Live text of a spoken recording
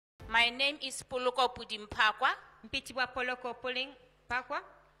My name is Puluko Pudimpakwa. Mpitibwa Poloko Pakwa.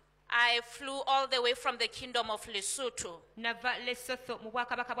 I flew all the way from the kingdom of Lesotho Nava Lesotho mu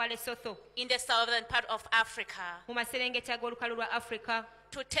Bwakabaka bwa Lesotho in the southern part of Africa mu maserengeta g'olukalu lwa Africa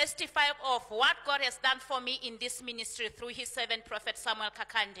to testify of what God has done for me in this ministry through his servant prophet Samuel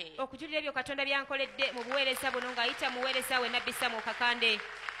Kakande. okujulira ebyo Katonda byankoledde mu buweereza buno ng'ayita muweereza we Nabbi Samuel Kakande.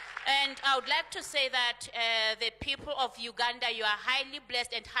 And I would like to say that the people of Uganda, you are highly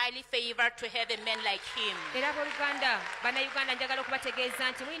blessed and highly favored to have a man like him. Era abooluganda bannayuganda njagala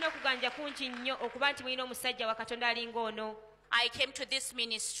okubategeeza nti mulina okuganja kungi nnyo okuba nti mulina omusajja wa Katonda alinga ono. I came to this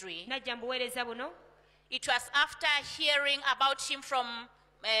ministry. Najja mu buweereza buno. It was after hearing about him from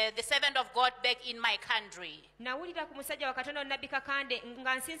the servant of God back in my country. Nawulira ku musajja wa Katonda Nabbi Kakande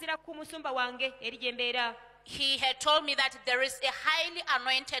nga nsinzira ku musumba wange eri gye mbeera. He had told me that there is a highly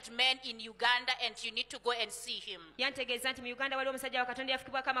anointed man in Uganda and you need to go and see him. Yantegeeza nti mu Uganda waliwo omusajja wa Katonda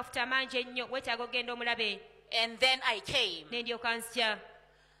yafukibwako amafuta amangi ennyo weetaaga ogenda omulabe. And then I came. Ne ndyoka nzija.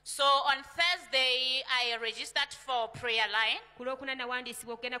 So on Thursday, I registered for prayer line. Ku Lwokuna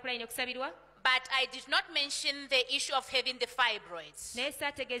nawandiisibwa okugenda ku layini okusabirwa. But I did not mention the issue of having the fibroids. Naye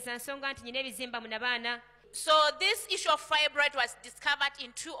saategeeza nsonga nti nyina ebizimba mu nabaana. So this issue of fibroid was discovered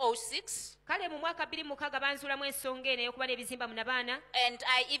in 2006. Kale mu mwaka 2006 banzuulamu ensonga eno ey'okuba n'ebizimba mu nabaana. And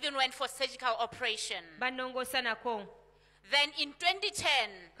I even went for surgical operation. Bannongoosa nako. Then in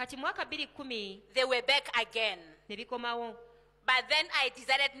 2010, kati mu mwaka 2010 they were back again. ne bikomawo. But then I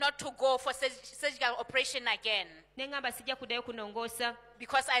decided not to go for surgical operation again. Ne ngamba sijja kuddayo kunongoosa.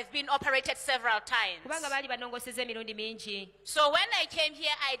 Because I've been operated several times. Kubanga baali bannongoosezza emirundi mingi. So when I came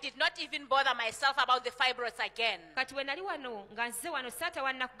here, I did not even bother myself about the fibroids again. Kati we nali wano nga nzize wano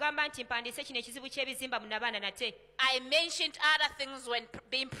saatawanna kugamba nti mpandiise kino ekizibu ky'ebizimba mu nabaana nate. I mentioned other things when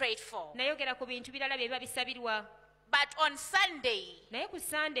being prayed for. Nayogera ku bintu birala bye biba bisabirwa. But on Sunday, naye ku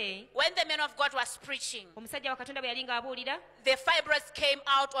Sunday, when the man of God was preaching, omusajja wa Katonda bwe yali ng'abuulira, the fibroids came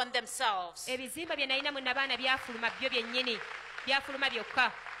out on themselves. ebizimba bye nalina mu nabaana byafuluma byo byennyini, byafuluma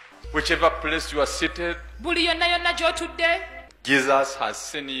byokka. Whichever place you are seated, buli yonna yonna gy'otudde, Jesus has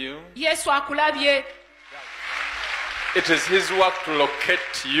seen you. Yesu akulabye. It is his work to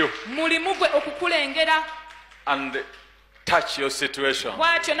locate you Mulimu gwe okukulengera. and touch your situation.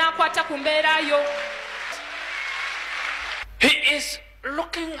 Bw'atyo n'akwata ku mbeera yo. He is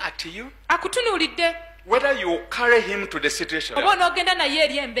looking at you, Akutunuulidde. whether you carry him to the situation Oba onoogenda naye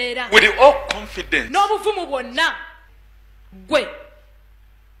eri embeera. with all confidence. N'obuvumu bwonna. Gwe.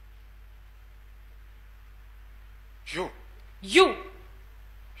 You. You.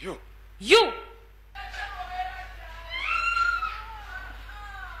 You. You.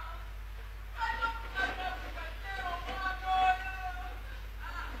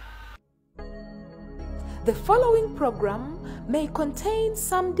 The following program may contain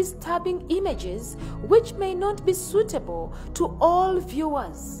some disturbing images which may not be suitable to all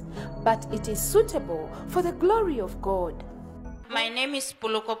viewers, but it is suitable for the glory of God. My name is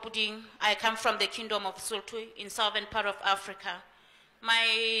Puluko Puding. I come from the kingdom of Lesotho in southern part of Africa.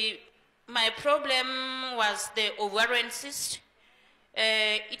 My problem was the ovarian cyst.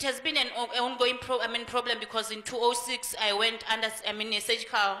 It has been an ongoing problem because in 2006 I went under a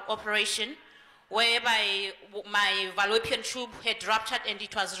surgical operation whereby my fallopian tube had ruptured and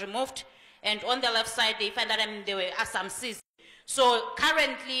it was removed. And on the left side, they found that there were some cysts. So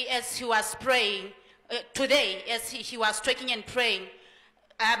currently, as he was praying, today, as he was talking and praying,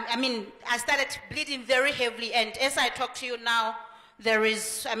 I started bleeding very heavily. And as I talk to you now, there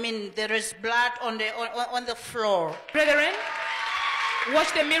is blood on the floor. Brethren,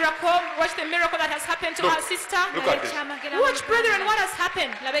 watch the miracle that has happened to our sister. Look at this. Watch, brethren, what has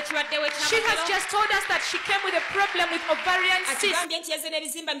happened. She has just told us that she came with a problem with ovarian cyst.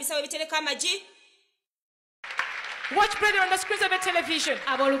 Watch, brethren, on the screens of the television.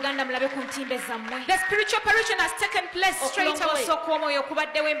 The spiritual operation has taken place straight away.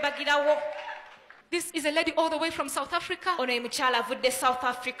 This is a lady all the way from South Africa.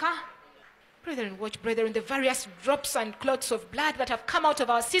 Brethren, watch, brethren, the various drops and clots of blood that have come out of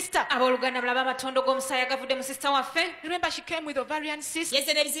our sister. Remember, she came with ovarian cyst.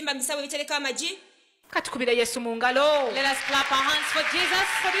 Katukubira Yesu mu ngalo. Let us clap our hands for Jesus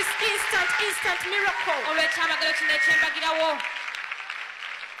For this instant miracle. olw'ekyamagalo kino ekyembagirawo.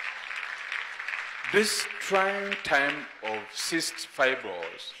 This trying time of cyst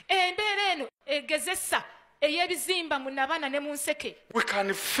fibroids, Embeera eno egezesa ey'ebizimba mu nabaana ne mu nseke. we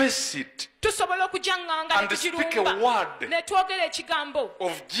can face it Tusobola okujaŋŋanga ne and speak a tukirumba word ne twogera ekigambo.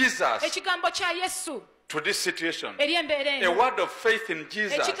 of Jesus Ekigambo kya Yesu to this situation. eri embeera A eno. word of faith in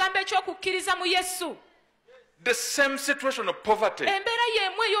Jesus. Ekigambo eky'okukkiriza mu Yesu. The same situation of poverty Embeera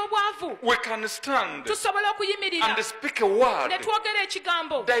y'emu ey'obwavu. we can stand tusobola okuyimirira and speak a word ne twogera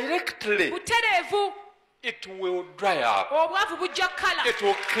ekigambo directly, butereevu it will dry up. obwavu bujja kukala It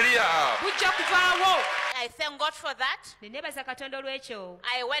will clear up. bujja kuvaawo. I thank God for that. ne neebaza katonda olw'ekyo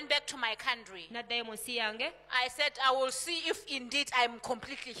I went back to my country. n'addayo mu nsi yange I said, I will see if indeed I'm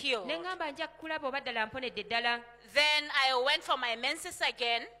completely healed. ne ngamba nja kulaba oba ddala mponedde ddala. Then I went for my menses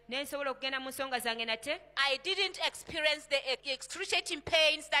again. ne nsobola okugenda mu nsonga zange nate. I didn't experience the excruciating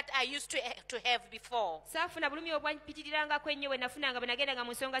pains that I used to have before. saafuna bulumi obwampitirirangako ennyo bwe nafunanga bwe nagendanga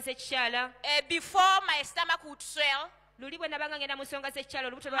mu nsonga z'ekikyala. Before, my stomach would swell, luli bwe nabanga ngenda mu nsonga z'ekikyala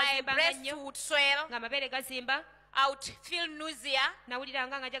olubuto my lwazimbanga breasts nnyo would swell, ng'amabeere gazimba. I would feel nausea,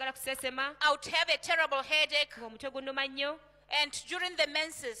 nawuliranga nga njagala kuseesema I would have a terrible headache, ng'omutwe gunnuma nnyo. and during the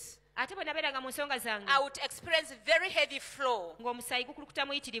menses, ate bwe nabeeranga mu nsonga zange I would experience very heavy flow, ng'omusaayi gukulukuta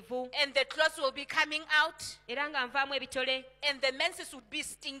muyitirivu and the clothes will be coming out, era nga nvaamu ebitole and the menses would be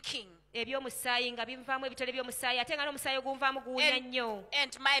stinking. eby'omusaayi nga binvaamu ebitole by'omusaayi ate nga n'omusaayi ogunvaamu guwunya nnyo.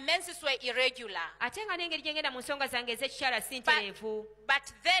 And my menses were irregular. ate nga n'engeri gye ngenda mu nsonga zange ez'ekikyala si ntereevu. But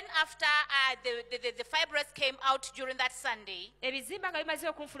then after the fibroids came out during that Sunday, ebizimba nga bimaze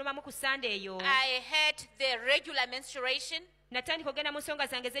okunfulumamu ku sande eyo I had the regular menstruation. natandika okugenda mu nsonga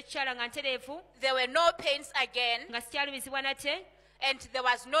zange ez'ekikyala nga ntereevu There were no pains again, nga sikyalumizibwa nate and there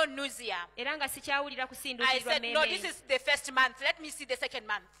was no nausea. era nga sikyawulira I kusinduukirirwa said, no, this mmeeme. is the first month. Let me see the second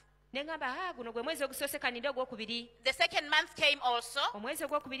month. ne ngamba guno gwe mwezi ogusoose kaninde ogwokubiri. The second month came also, omwezi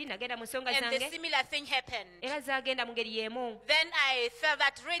ogwokubiri nagenda mu nsonga and the zange similar thing happened. era zaagenda mu ngeri y'emu. Then I felt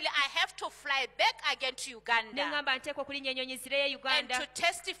that really I have to fly back again to ne Uganda ngamba nteekwa okulinnya ennyonyi zireyo and uganda to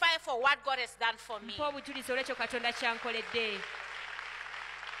testify for what God has done for me. mpa obujulizi olw'ekyo katonda kyankoledde.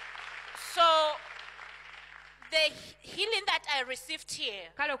 So the healing that I received here,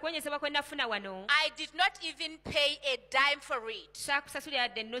 kale okuwonyezebwa kwe nafuna wano I did not even pay a dime for it. saakusasulira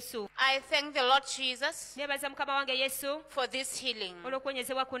yadde ennusu. I thank the Lord Jesus neebaza mukama wange yesu for this healing.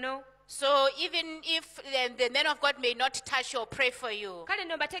 olw'okuwonyezebwa kuno. So even if the man of God may not touch you or pray for you, kale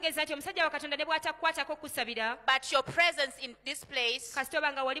nno mbategeeza nti omusajja wa katonda ne bw'atakukwatako kusabira but your presence in this place kasita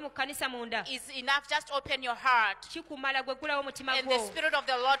oba nga wali mu kkanisa munda is enough. Just open your heart, kikumala gwe ggulawo omutima and the gwo. Spirit of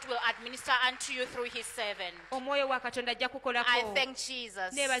the Lord will administer unto you through His servant. omwoyo wa katonda ajja I kukolako. thank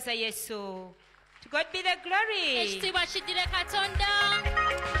Jesus. neebaza yesu. To God be the glory. ekitiibwa kiddire katonda.